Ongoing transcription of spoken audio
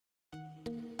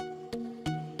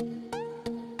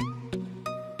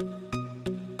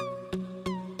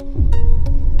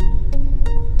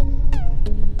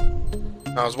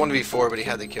I was 1v4, but he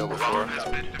had the kill before.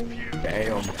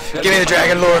 Damn. Give me the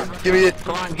dragon lore. Give me it.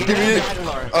 Come on, Give me it.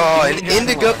 Oh, an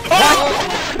indigo. Oh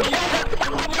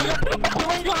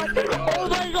my god! Oh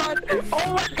my god!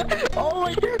 Oh my god! Oh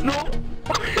my god! No!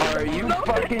 Are you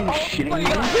fucking shitting me?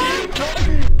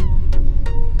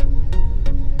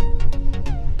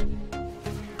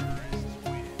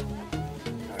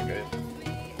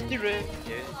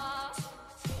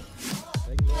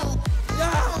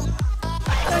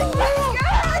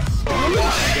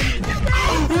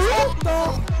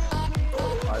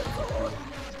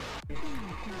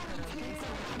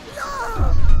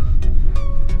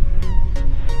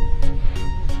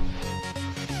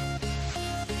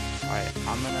 Alright,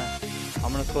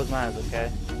 I'm gonna close my eyes, okay?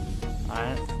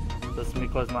 Alright? Listen to me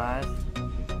close my eyes.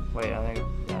 Wait, I think,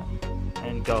 yeah.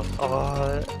 And go.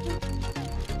 Oh.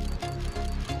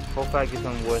 Hopefully I get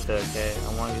something worth it, okay? I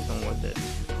wanna get something worth it.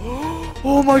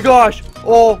 Oh my gosh!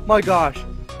 Oh my gosh!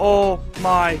 Oh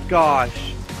my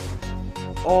gosh!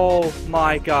 Oh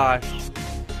my gosh!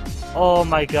 Oh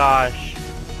my gosh!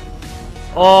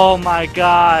 Oh my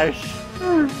gosh!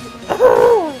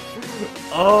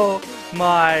 Oh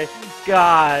my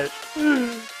gosh!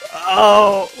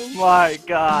 Oh my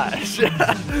gosh!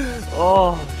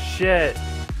 Oh shit!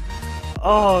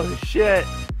 Oh shit!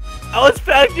 I was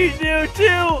factory new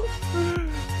too!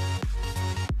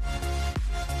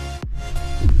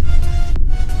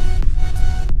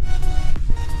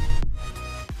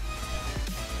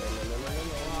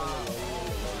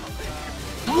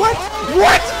 What?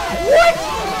 What? What?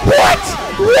 What?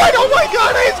 What? Oh my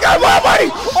god, he's got more money!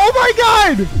 Oh my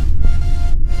god!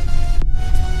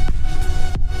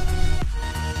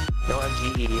 No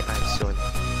MGE, I'm soon.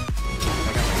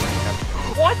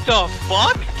 What the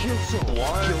fuck?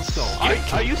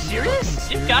 What? Are you serious?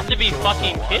 You've got to be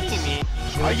fucking kidding me.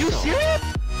 Are you serious?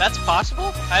 That's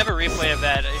possible? I have a replay of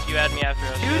that if you add me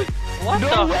after. Dude, what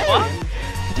no the way. fuck?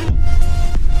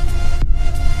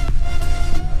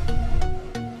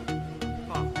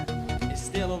 It's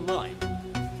still online.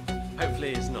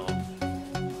 Hopefully it's not.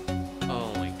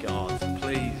 Oh my god,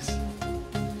 please.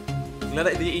 Let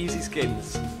it be easy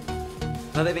skins.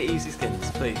 Let it be easy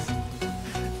skins, please.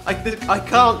 I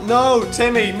can't, no!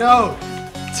 Timmy, no!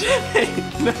 Timmy,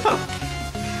 no!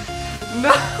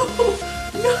 No!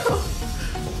 No!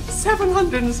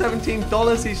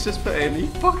 $717 he's just put in. Are you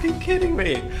fucking kidding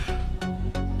me?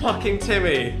 Fucking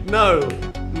Timmy, no!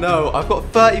 No, I've got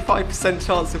 35%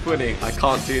 chance of winning. I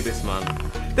can't do this, man.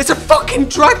 There's a fucking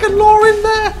dragon lore in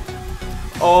there!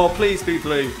 Oh, please be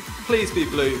blue. Please be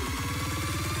blue.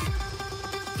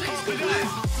 Please be blue.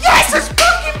 Yes, it's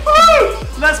fucking blue!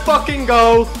 Let's fucking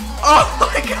go. Oh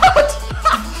my god!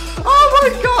 Oh my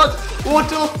god! What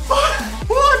the fuck?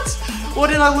 What? What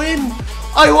did I win?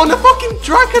 I won a fucking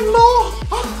dragon lore!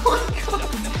 Oh my god!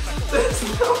 There's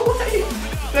no way!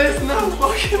 There's no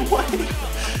fucking way!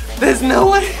 There's no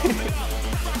way!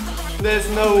 There's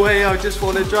no way I just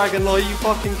won a dragon lore, are you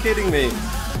fucking kidding me?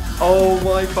 Oh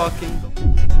my fucking...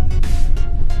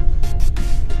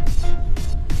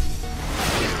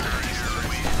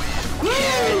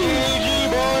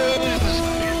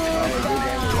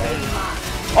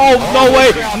 Oh, no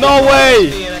way! No way!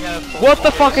 What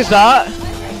the fuck is that?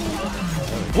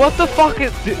 What the fuck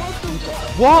is...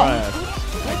 What?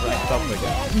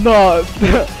 No.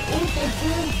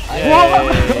 What?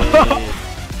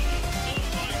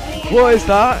 What is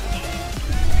that?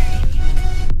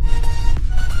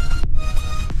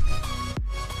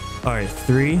 Alright,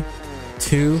 3,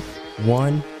 2,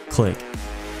 1, click.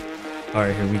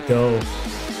 Alright, here we go.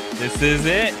 This is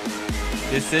it.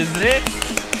 This is it.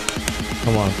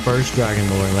 Come on, first Dragon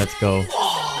Lore, let's go.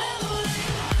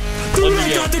 Dude, I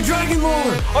got the Dragon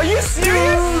Lore! Are you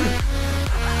serious?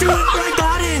 Dude, I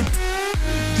got it!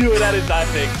 Dude, that is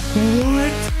epic.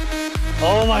 What?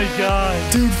 Oh my god.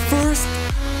 Dude, first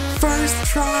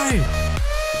try!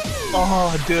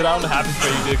 Oh, dude, I'm happy for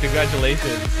you, dude.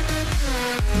 Congratulations.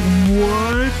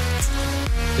 What?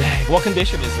 Dang, what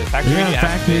condition is it? Factory? Yeah,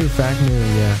 fact new,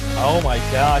 yeah. Oh my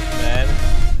gosh, man.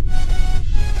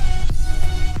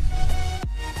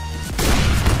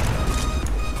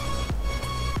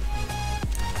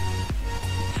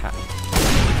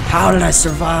 How did I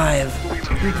survive?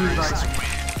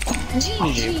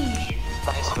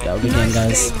 That would be game,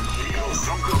 guys.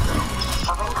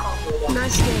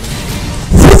 Nice game.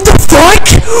 What the fuck?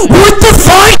 What the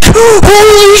fuck?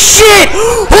 Holy shit!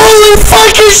 Holy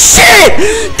fucking shit!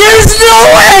 There's no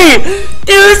way!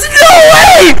 There's no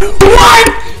way!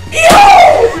 What? Yo!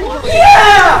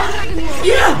 Yeah!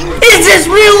 Yeah! Is this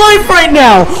real life right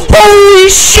now? Holy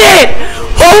shit!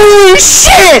 Holy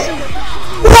shit!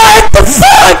 What the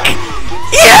fuck?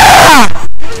 Yeah!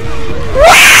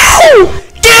 Wow!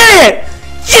 Get it!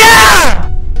 Yeah!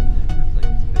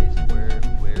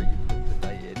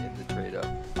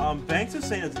 Banks was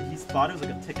saying that he thought it was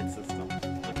like a ticket system,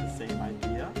 like the same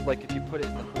idea. Like if you put it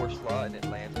in the 4 slot and it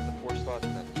lands in the 4 slot,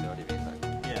 and then you know what I mean.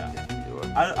 Then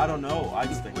Yeah. I don't know. I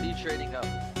just think. What are you trading up?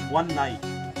 One night.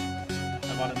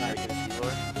 I bought a night.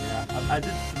 Yeah. I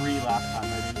did 3 last time.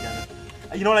 I didn't get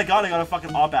it. You know what I got? I got a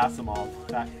fucking Abasimov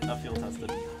back field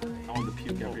tested. I wanted to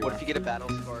puke everywhere. What if you get a battle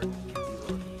scar?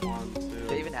 1, 2. Do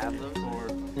they even have those?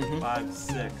 4, 5,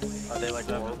 6. Are they like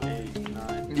 7, 8,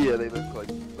 9? Yeah, they look like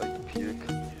puke.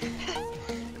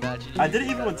 I did it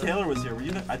even when Taylor was here. Were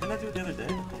you? I didn't do it the other day. A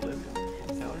couple days ago.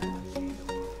 Taylor.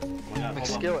 Oh my God, hold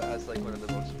Skill on. has like one of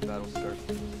the most battle scars.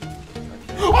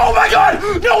 Oh my god!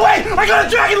 No way! I got a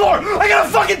Dragon Lore! I got a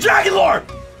fucking Dragon Lore!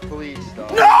 Please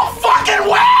stop. No fucking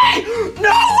way!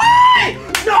 No way!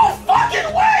 No fucking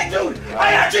way, dude!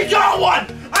 I actually got one!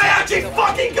 I actually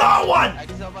fucking got one! I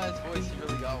can tell by his voice he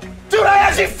really got one. Dude, I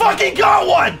actually fucking got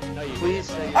one! Please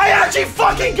say I actually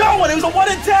fucking got one! It was a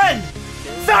 1 in 10!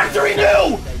 Factory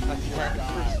new!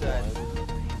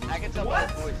 10%. I can tell by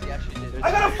his voice he actually did.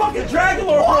 I got a fucking Dragon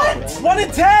Lore, bro! 1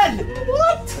 in 10!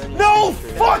 What? No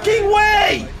fucking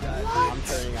way! I'm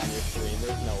turning on your screen.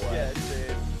 There's no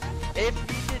way.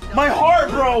 My heart,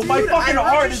 bro! My fucking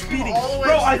heart is beating.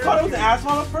 Bro, I thought it was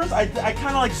asphalt at first. I kind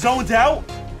of like zoned out.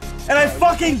 And I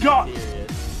fucking got...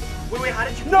 Wait, how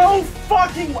did you... No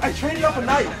fucking... I traded up a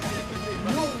night.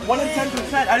 1 in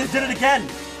 10%. I just did it again.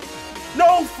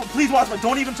 No, please watch my...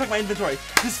 Don't even check my inventory.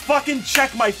 Just fucking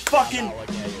check my fucking...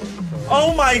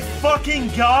 Oh my fucking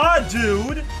god,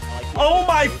 dude! Oh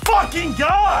my fucking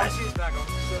god!